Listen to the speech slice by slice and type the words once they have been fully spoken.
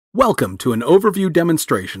Welcome to an overview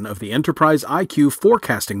demonstration of the Enterprise IQ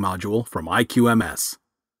Forecasting module from IQMS.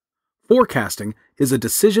 Forecasting is a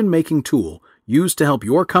decision-making tool used to help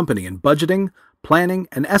your company in budgeting, planning,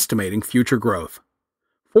 and estimating future growth.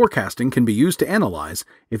 Forecasting can be used to analyze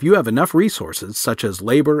if you have enough resources such as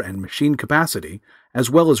labor and machine capacity, as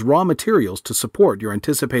well as raw materials to support your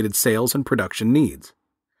anticipated sales and production needs.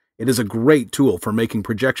 It is a great tool for making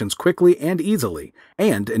projections quickly and easily,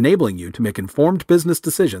 and enabling you to make informed business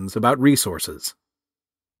decisions about resources.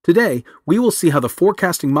 Today, we will see how the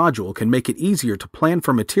forecasting module can make it easier to plan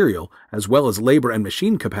for material as well as labor and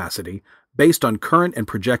machine capacity based on current and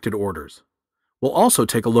projected orders. We'll also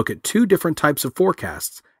take a look at two different types of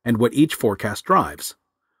forecasts and what each forecast drives.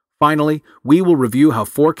 Finally, we will review how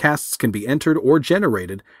forecasts can be entered or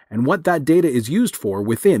generated and what that data is used for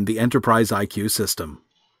within the Enterprise IQ system.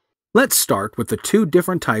 Let's start with the two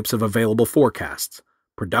different types of available forecasts: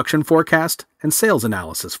 production forecast and sales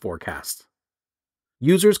analysis forecasts.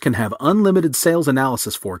 Users can have unlimited sales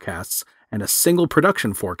analysis forecasts and a single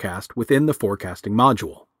production forecast within the forecasting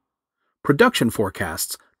module. Production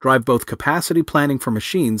forecasts drive both capacity planning for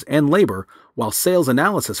machines and labor, while sales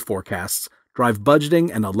analysis forecasts drive budgeting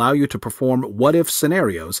and allow you to perform what-if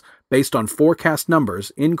scenarios based on forecast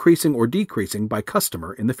numbers increasing or decreasing by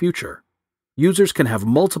customer in the future. Users can have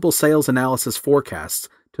multiple sales analysis forecasts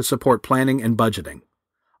to support planning and budgeting.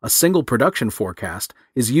 A single production forecast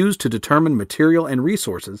is used to determine material and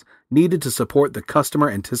resources needed to support the customer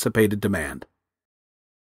anticipated demand.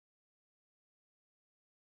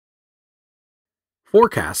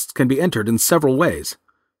 Forecasts can be entered in several ways.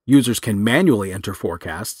 Users can manually enter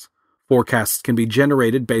forecasts. Forecasts can be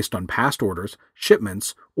generated based on past orders,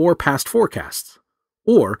 shipments, or past forecasts.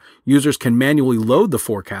 Or, users can manually load the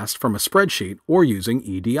forecast from a spreadsheet or using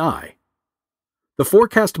EDI. The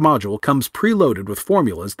forecast module comes preloaded with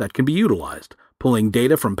formulas that can be utilized, pulling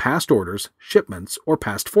data from past orders, shipments, or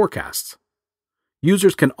past forecasts.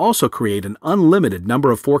 Users can also create an unlimited number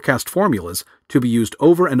of forecast formulas to be used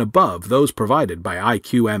over and above those provided by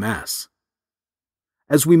IQMS.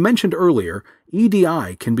 As we mentioned earlier,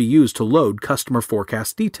 EDI can be used to load customer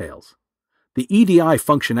forecast details. The EDI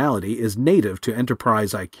functionality is native to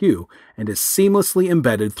Enterprise IQ and is seamlessly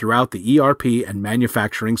embedded throughout the ERP and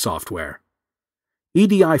manufacturing software.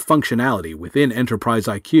 EDI functionality within Enterprise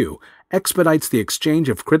IQ expedites the exchange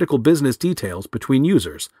of critical business details between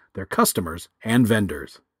users, their customers, and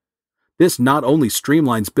vendors. This not only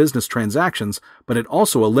streamlines business transactions, but it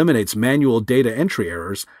also eliminates manual data entry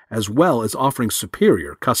errors as well as offering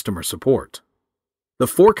superior customer support. The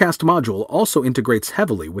forecast module also integrates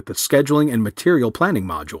heavily with the scheduling and material planning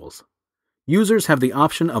modules. Users have the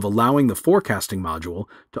option of allowing the forecasting module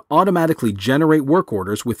to automatically generate work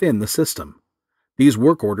orders within the system. These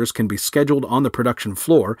work orders can be scheduled on the production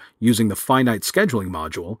floor using the finite scheduling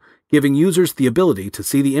module, giving users the ability to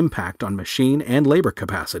see the impact on machine and labor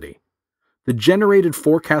capacity. The generated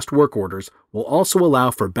forecast work orders will also allow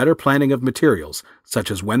for better planning of materials, such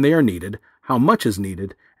as when they are needed, how much is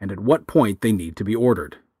needed, and at what point they need to be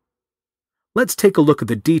ordered. Let's take a look at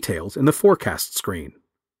the details in the forecast screen.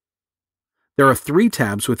 There are three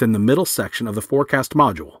tabs within the middle section of the forecast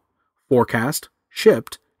module: Forecast,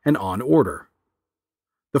 Shipped, and On Order.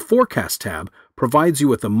 The Forecast tab provides you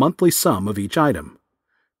with the monthly sum of each item.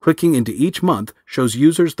 Clicking into each month shows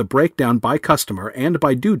users the breakdown by customer and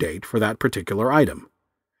by due date for that particular item.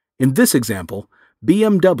 In this example,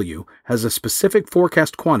 BMW has a specific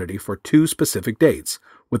forecast quantity for two specific dates,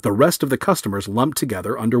 with the rest of the customers lumped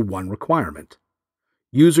together under one requirement.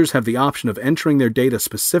 Users have the option of entering their data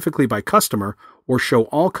specifically by customer or show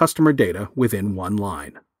all customer data within one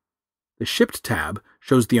line. The Shipped tab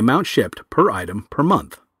shows the amount shipped per item per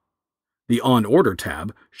month. The On Order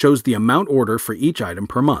tab shows the amount order for each item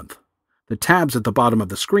per month. The tabs at the bottom of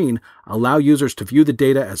the screen allow users to view the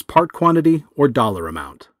data as part quantity or dollar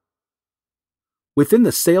amount. Within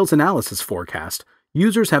the Sales Analysis forecast,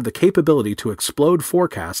 users have the capability to explode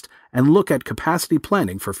forecast and look at capacity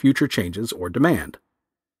planning for future changes or demand.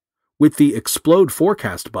 With the Explode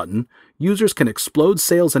Forecast button, users can explode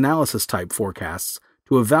sales analysis type forecasts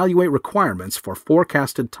to evaluate requirements for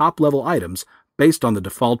forecasted top-level items based on the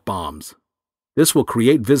default BOMs. This will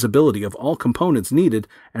create visibility of all components needed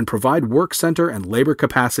and provide work center and labor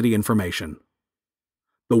capacity information.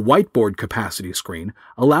 The Whiteboard Capacity screen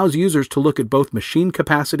allows users to look at both machine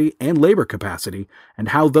capacity and labor capacity and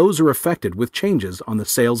how those are affected with changes on the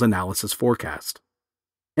sales analysis forecast.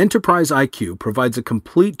 Enterprise IQ provides a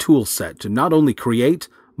complete tool set to not only create,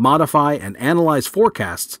 modify, and analyze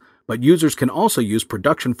forecasts, but users can also use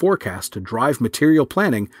production forecasts to drive material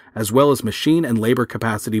planning as well as machine and labor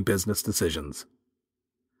capacity business decisions.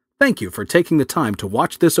 Thank you for taking the time to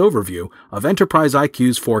watch this overview of Enterprise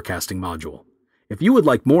IQ's forecasting module. If you would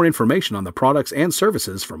like more information on the products and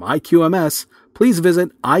services from IQMS, please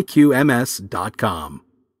visit IQMS.com.